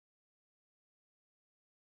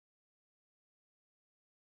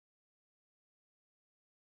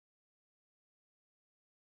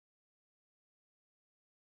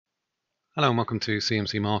Hello and welcome to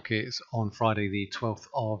CMC Markets on Friday the 12th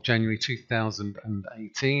of January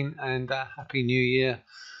 2018, and Happy New Year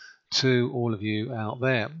to all of you out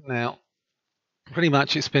there. Now, pretty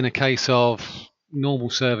much it's been a case of normal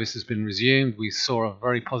service has been resumed. We saw a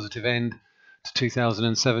very positive end to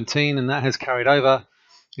 2017, and that has carried over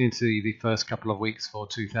into the first couple of weeks for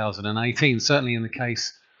 2018, certainly in the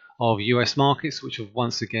case of US markets, which have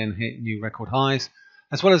once again hit new record highs,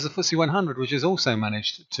 as well as the FTSE 100, which has also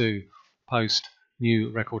managed to post new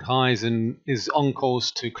record highs and is on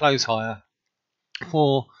course to close higher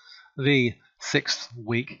for the 6th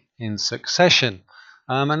week in succession.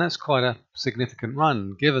 And that's quite a significant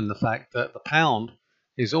run, given the fact that the pound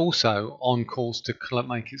is also on course to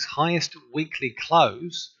make its highest weekly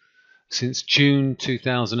close since June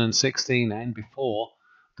 2016 and before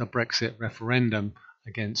the Brexit referendum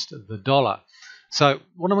against the dollar. So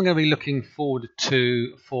what am I going to be looking forward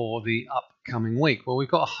to for the upcoming week? Well, we've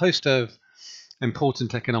got a host of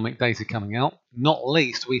important economic data coming out. Not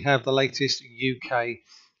least, we have the latest UK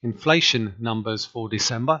inflation numbers for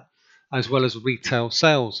December, as well as retail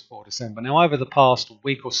sales for December. Now, over the past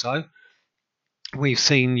week or so, we've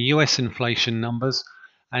seen US inflation numbers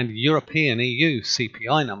and European EU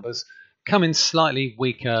CPI numbers come in slightly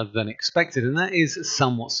weaker than expected, and that is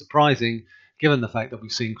somewhat surprising given the fact that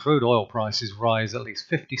we've seen crude oil prices rise at least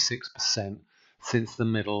 56% since the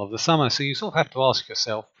middle of the summer. So you sort of have to ask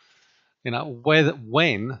yourself,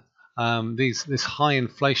 when this high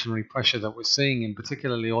inflationary pressure that we're seeing in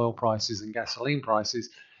particularly oil prices and gasoline prices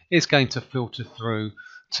is going to filter through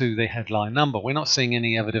to the headline number. We're not seeing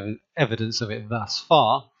any evidence of it thus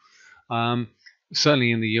far,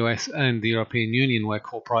 certainly in the US and the European Union, where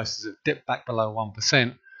core prices have dipped back below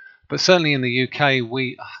 1%. But certainly in the UK,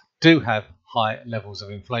 we do have high levels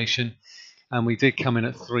of inflation, and we did come in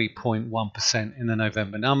at 3.1% in the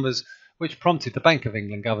November numbers, which prompted the Bank of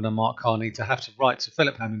England Governor Mark Carney to have to write to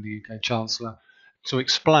Philip Hammond, the UK Chancellor, to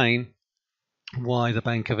explain why the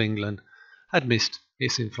Bank of England had missed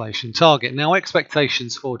its inflation target. Now,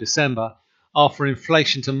 expectations for December are for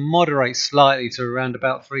inflation to moderate slightly to around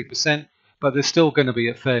about 3%, but they're still going to be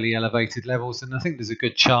at fairly elevated levels, and I think there's a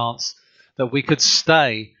good chance that we could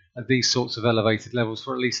stay at these sorts of elevated levels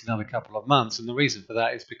for at least another couple of months. And the reason for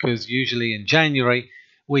that is because usually in January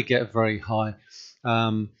we get very high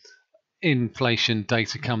inflation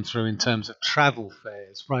data come through in terms of travel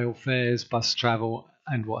fares, rail fares, bus travel,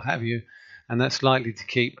 and what have you, and that's likely to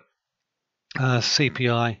keep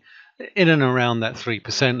CPI in and around that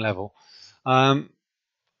 3% level.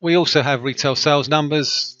 We also have retail sales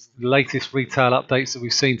numbers. The latest retail updates that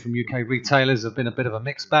we've seen from UK retailers have been a bit of a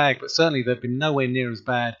mixed bag, but certainly they've been nowhere near as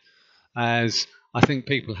bad as I think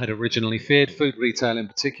people had originally feared. Food retail in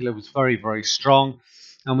particular was very, very strong,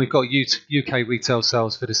 and we've got UK retail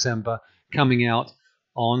sales for December coming out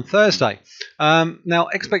on Thursday. Now,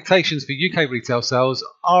 expectations for UK retail sales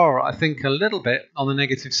are, I think, a little bit on the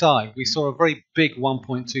negative side. We saw a very big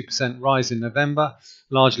 1.2% rise in November,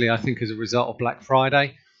 largely, I think, as a result of Black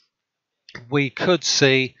Friday. We could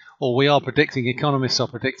see, or we are predicting, economists are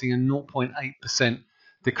predicting a 0.8%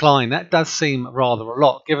 decline. That does seem rather a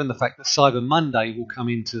lot, given the fact that Cyber Monday will come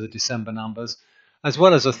into the December numbers, as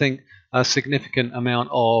well as, I think, a significant amount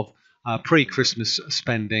of pre-Christmas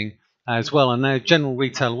spending as well. And now general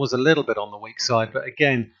retail was a little bit on the weak side, but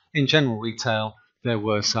again, in general retail, there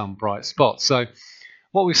were some bright spots. So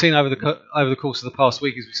what we've seen over the course of the past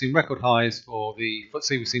week is we've seen record highs for the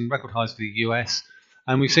FTSE, we've seen record highs for the US,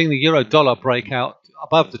 and we've seen the euro-dollar break out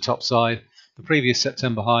above the top side, the previous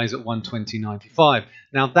September highs at 120.95.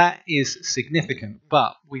 Now that is significant,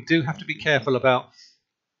 but we do have to be careful about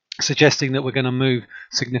suggesting that we're going to move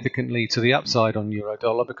significantly to the upside on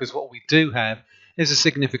euro-dollar, because what we do have is a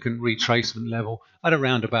significant retracement level at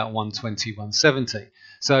around about 120, 170.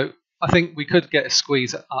 So I think we could get a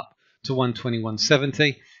squeeze up to 120,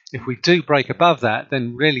 170. If we do break above that,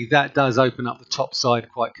 then really that does open up the top side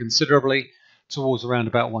quite considerably towards around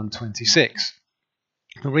about 126.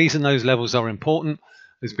 The reason those levels are important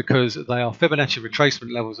is because they are Fibonacci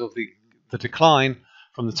retracement levels of the decline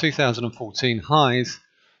from the 2014 highs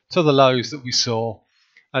to the lows that we saw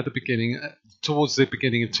at the beginning, towards the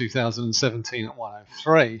beginning of 2017 at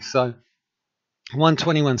 103. So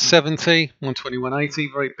 120, 170, 120,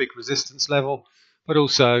 180, very big resistance level, but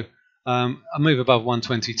also a move above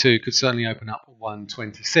 122 could certainly open up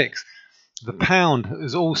 126. The pound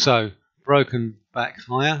has also broken back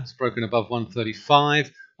higher. It's broken above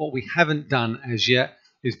 135. What we haven't done as yet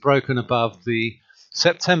is broken above the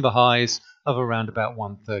September highs of around about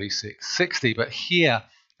 136.60. But here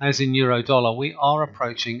as in euro dollar, we are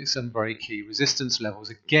approaching some very key resistance levels.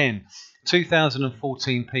 Again,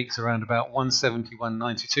 2014 peaks around about 170,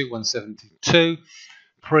 192, 172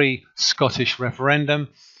 pre-Scottish referendum,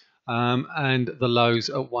 and the lows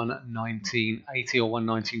at 119.80 or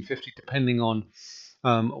 119.50, depending on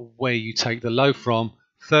where you take the low from.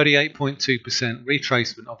 38.2%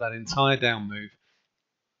 retracement of that entire down move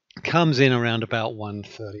comes in around about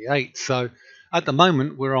 138. So at the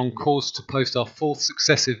moment, we're on course to post our fourth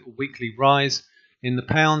successive weekly rise in the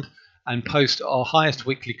pound and post our highest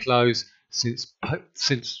weekly close since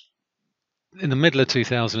in the middle of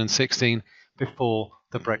 2016, before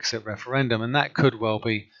the Brexit referendum, and that could well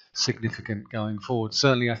be significant going forward.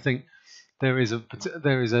 Certainly, I think there is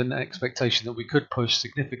an expectation that we could push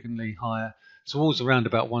significantly higher towards around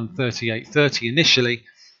about 138.30 initially,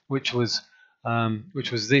 which was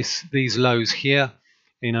these lows here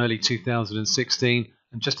in early 2016,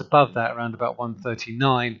 and just above that around about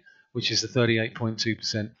 139, which is the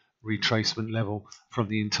 38.2% retracement level from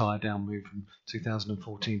the entire down move from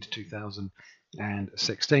 2014 to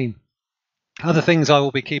 2016. Other things I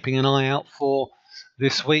will be keeping an eye out for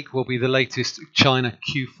this week will be the latest China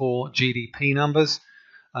Q4 GDP numbers.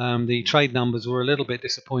 The trade numbers were a little bit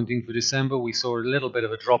disappointing for December. We saw a little bit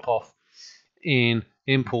of a drop-off in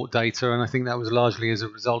import data, and I think that was largely as a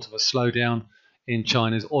result of a slowdown in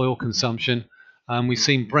China's oil consumption. We've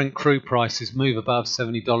seen Brent crude prices move above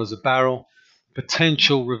 $70 a barrel.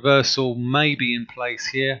 Potential reversal may be in place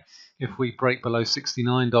here if we break below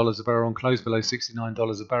 $69 a barrel and close below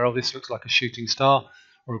 $69 a barrel. This looks like a shooting star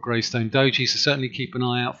or a greystone doji, so certainly keep an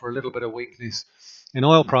eye out for a little bit of weakness in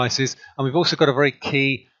oil prices. And we've also got a very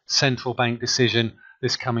key central bank decision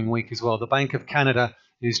this coming week as well. The Bank of Canada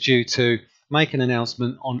is due to make an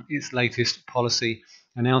announcement on its latest policy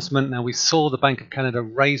announcement. Now, we saw the Bank of Canada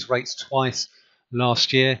raise rates twice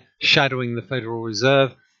last year, shadowing the Federal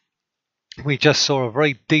Reserve. We just saw a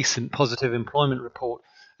very decent positive employment report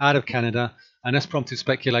out of Canada, and that's prompted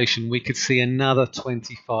speculation we could see another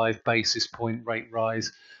 25 basis point rate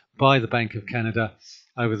rise by the Bank of Canada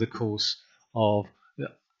over the course of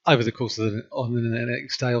the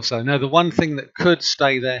next day or so. Now, the one thing that could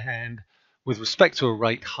stay their hand with respect to a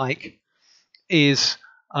rate hike is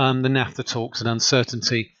the NAFTA talks and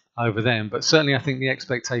uncertainty over them. But certainly I think the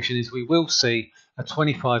expectation is we will see a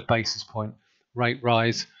 25 basis point rate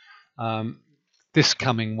rise this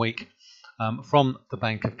coming week from the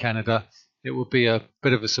Bank of Canada. It would be a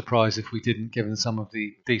bit of a surprise if we didn't, given some of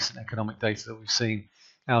the decent economic data that we've seen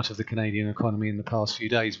out of the Canadian economy in the past few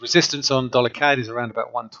days. Resistance on dollar CAD is around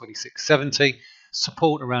about 126.70,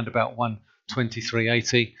 support around about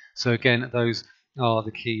 123.80. So again, those are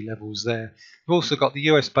the key levels there. We've also got the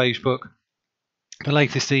US Beige Book, the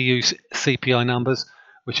latest EU CPI numbers,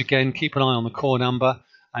 which again, keep an eye on the core number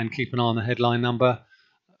and keep an eye on the headline number.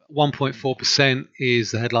 1.4%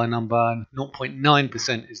 is the headline number and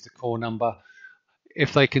 0.9% is the core number.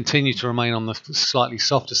 If they continue to remain on the slightly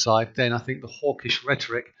softer side, then I think the hawkish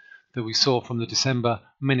rhetoric that we saw from the December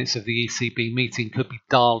minutes of the ECB meeting could be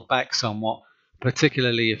dialed back somewhat,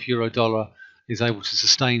 particularly if euro dollar is able to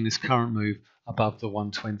sustain this current move above the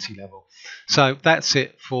 120 level. So that's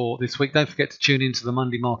it for this week. Don't forget to tune into the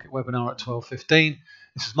Monday market webinar at 12:15.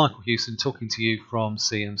 This is Michael Hewson talking to you from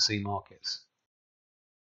CMC Markets.